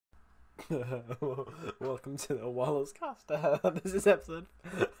Welcome to the Wallace-Cast. This is episode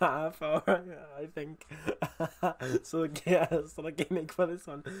 4, I think. So the gimmick for this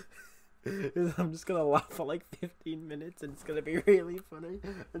one is I'm just gonna laugh for like 15 minutes and it's gonna be really funny,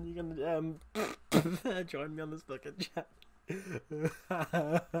 and you're gonna join me on this fucking chat.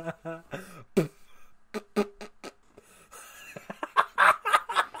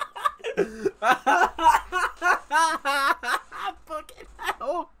 Fucking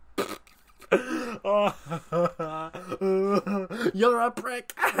hell. Oh. You're a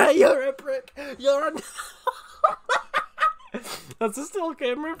prick. You're a prick. You're a... That's a still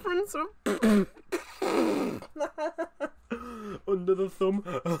game reference. Under the thumb.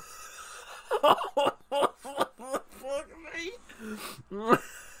 Fuck me.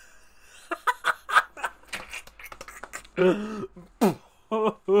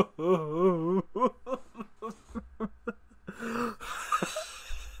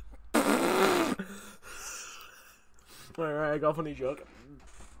 Right, I got a funny joke.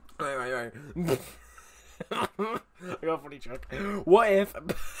 Right. I got a funny joke. What if...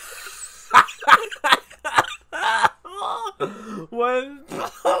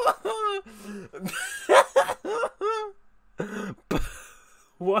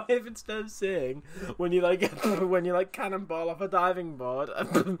 What if instead of saying when you like cannonball off a diving board,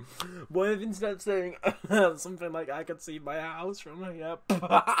 what if instead of saying something like "I could see my house from here,"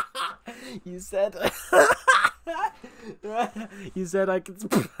 you said I could.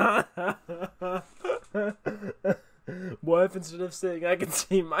 What if instead of saying "I could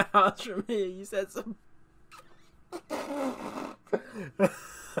see my house from here," you said some.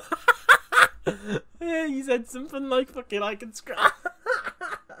 Yeah, you said something like "fucking I can scratch."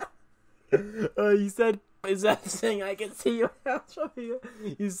 You said, is that saying I can see your house from here?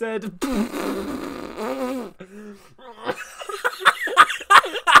 You said,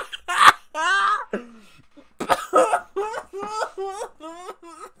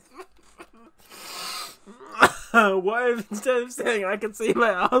 what if instead of saying I can see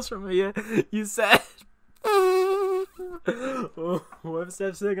my house from here, you said, what if instead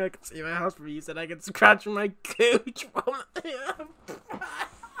of saying I can see my house from here, you said I can scratch my cooch from here?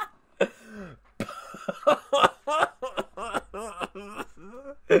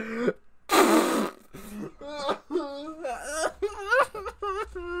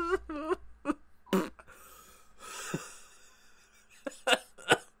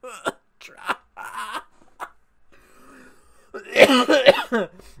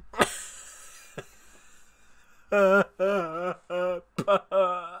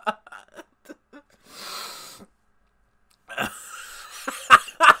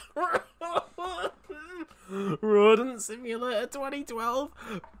 Rodent Simulator 2012.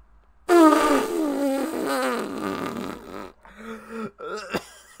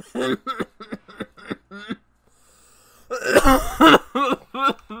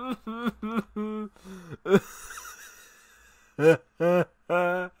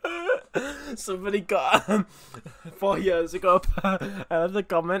 Somebody got 4 years ago I left a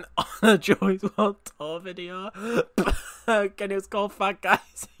comment on a Joey's World Tour video. It was called "Fat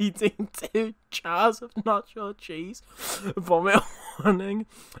Guys Eating 2 Jars of Nacho Cheese Vomit Warning,"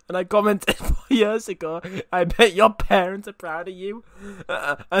 and I commented 4 years ago, "I bet your parents are proud of you."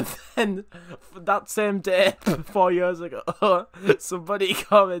 And then that same day 4 years ago, somebody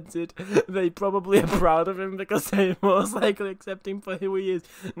commented they probably are proud of him because they most likely accept him for who he is,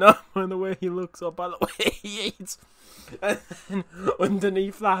 not by the way he looks or by the way he eats. And then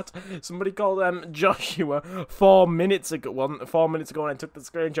underneath that, somebody called Joshua 4 minutes ago. Well, 4 minutes ago, and I took the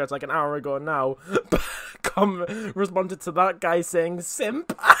screenshot like an hour ago now. Responded to that guy saying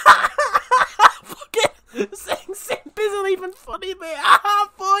 "simp." Fucking saying "simp" isn't even funny, mate.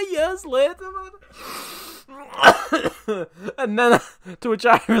 4 years later, man. And then to which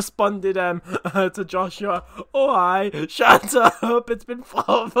I responded to Joshua, "Oh, hi, shut up. It's been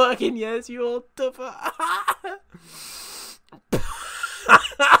 4 fucking years, you old duffer."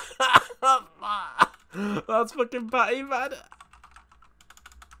 That's fucking batty, man.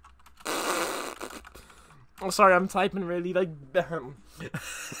 Oh, sorry, I'm typing really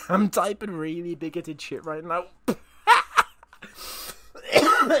I'm typing really bigoted shit right now.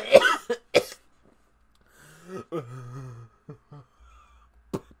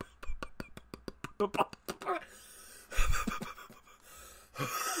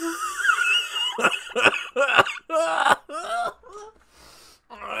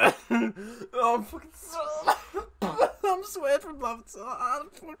 Oh, I'm fucking I'm sweating from laughing so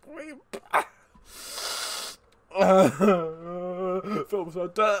hard. Fuck me. Films are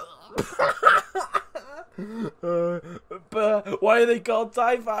dead. But why are they called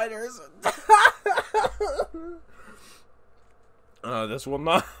TIE fighters? This will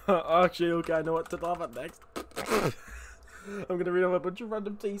not. Actually, okay, I know what to talk about next. I'm gonna read off a bunch of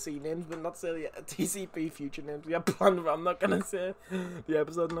random TC names, but not say the TCP future names we have planned, but I'm not gonna say the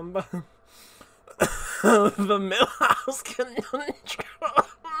episode number. The Millhouse Conundrum.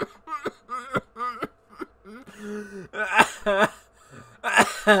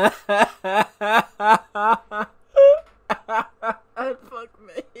 Fuck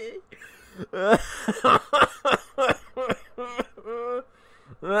me.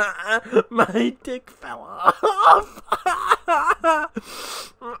 My dick fell off.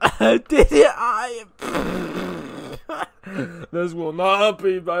 Did it? This will not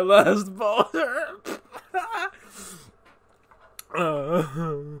be my last boulder.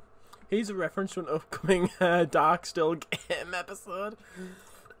 Here's a reference to an upcoming Dark Still game episode.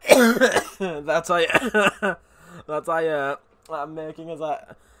 I'm making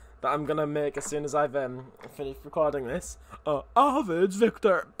that I'm gonna make as soon as I've finished recording this. It's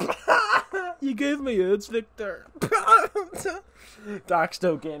Victor. You gave me AIDS, Victor. Dark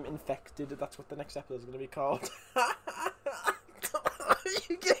Still game infected. That's what the next episode is gonna be called.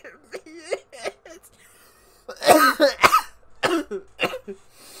 You gave me AIDS.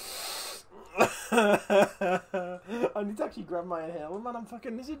 I need to actually grab my inhaler, man. I'm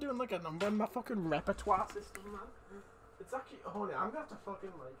fucking. Is he doing like a number in my fucking repertoire system, man? It's actually. Holy, I'm gonna have to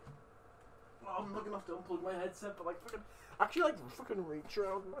fucking like. Oh, I'm not gonna have to unplug my headset, but like fucking. Actually, like fucking reach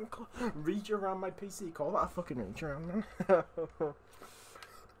around, man. Reach around my PC. Call that a fucking reach around, man.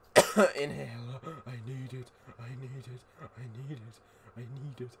 Inhaler. I need it. I need it. I need it. I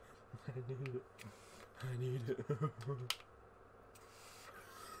need it. I need it. I need it.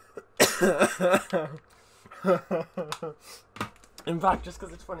 In fact, just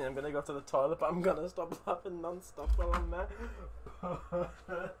because it's funny, I'm gonna go to the toilet, but I'm gonna stop laughing non-stop while I'm there.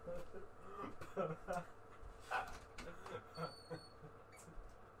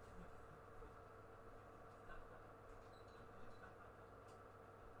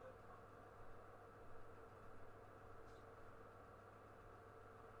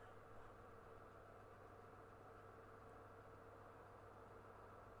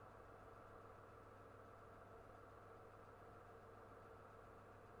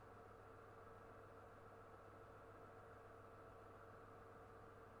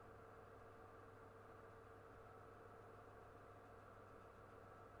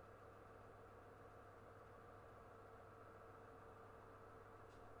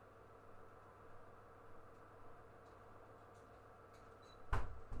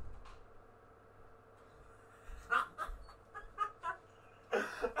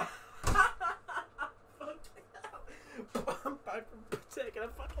 I'm back from taking a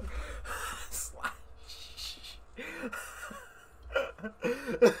fucking slash.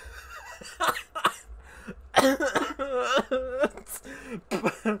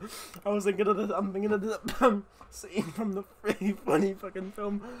 I was thinking of this. I'm thinking of this scene from the really funny fucking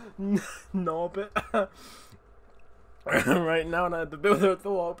film Norbit. Right now, and I had the builder at the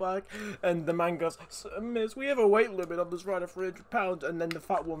walk back, and the man goes, "Miss, we have a weight limit on this rider for 100 pounds," and then the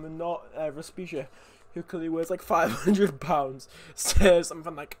fat woman, not Raspisha, who clearly weighs like 500 pounds, says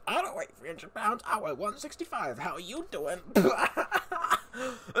something like, "I don't weigh 300 pounds, I weigh 165, how are you doing?"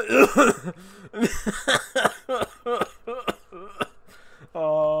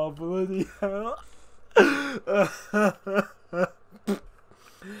 Oh, bloody hell.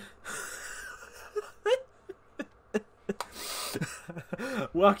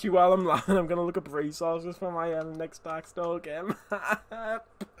 Well, actually, while I'm laughing, I'm gonna look up resources for my next Dark Stall game.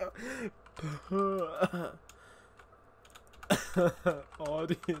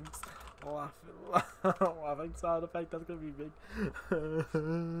 Audience laughing sound effect. That's gonna be big.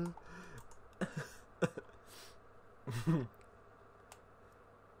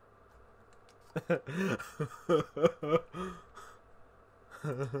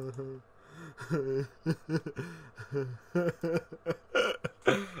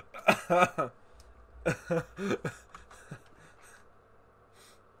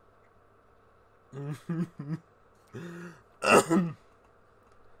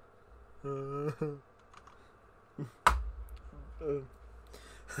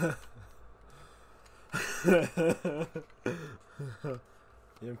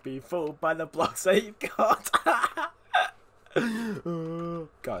 You'll be fooled by the blocks that you've got.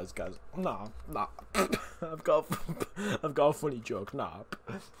 Guys, nah. I've got a funny joke. Nah,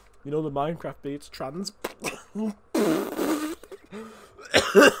 you know the Minecraft beats trans.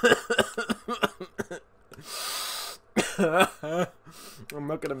 I'm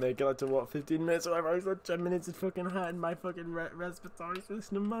not gonna make it like to what, 15 minutes or whatever. I was like 10 minutes of fucking hurting my fucking respiratory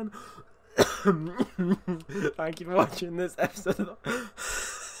system, man. Thank you for watching this episode of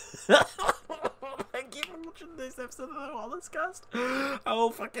Thank you for watching this episode of the Wallace-Cast.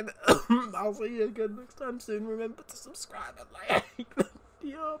 I'll I'll see you again next time soon. Remember to subscribe and like the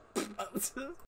video.